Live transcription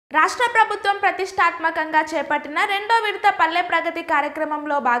రాష్ట్ర ప్రభుత్వం ప్రతిష్టాత్మకంగా చేపట్టిన రెండో విడత పల్లె ప్రగతి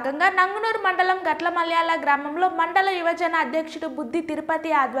కార్యక్రమంలో భాగంగా నంగునూరు మండలం గట్లమల్యాల గ్రామంలో మండల యువజన అధ్యక్షుడు బుద్ధి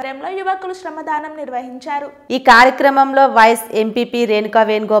తిరుపతి ఆధ్వర్యంలో యువకులు శ్రమదానం నిర్వహించారు। ఈ కార్యక్రమంలో వైస్ ఎంపీపీ రేణుకా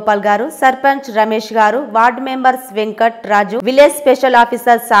వేణుగోపాల్ గారు, సర్పంచ్ రమేష్ గారు, వార్డు మెంబర్స్ వెంకట్ రాజు, village special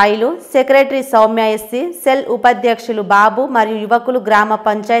officer Sailu, secretary Soumya SC, cell ఉపాధ్యక్షులు బాబు మరియు యువకులు గ్రామ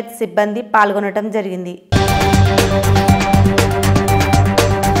పంచాయత్ సిబ్బంది పాల్గొనడం జరిగింది।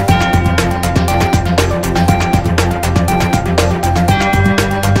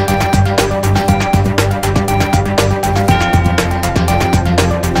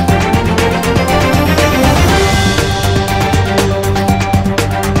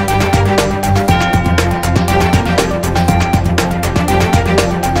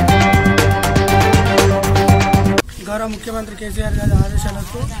 గౌరవ ముఖ్యమంత్రి కేసీఆర్ గారి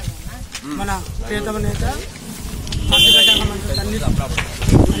ఆదేశాలతో మన ప్రియతమ నేత ఆర్థిక శాఖ మంత్రి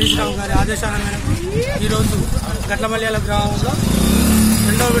హరీష్ రావు గారి ఆదేశాల మేరకు ఈరోజు గట్లమల్యాల గ్రామంలో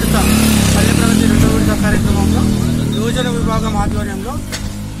రెండవ విడత పల్లె ప్రగతి రెండవ విడత కార్యక్రమంలో యువజన విభాగం ఆధ్వర్యంలో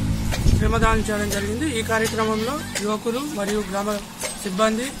శ్రమదానం చేయడం జరిగింది। ఈ కార్యక్రమంలో యువకులు మరియు గ్రామ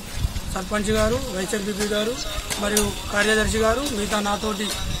సిబ్బంది, సర్పంచ్ గారు, వైస్ ఎంపీపీ గారు మరియు కార్యదర్శి గారు, మిగతా నాతోటి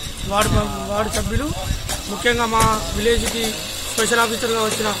వార్డు సభ్యులు, ముఖ్యంగా మా విలేజ్కి స్పెషల్ ఆఫీసర్గా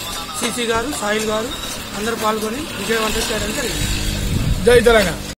వచ్చిన సిసి గారు, సాయిల్ గారు అందరూ పాల్గొని విజయవంతం చేయడం జరిగింది। జై తెలంగాణ।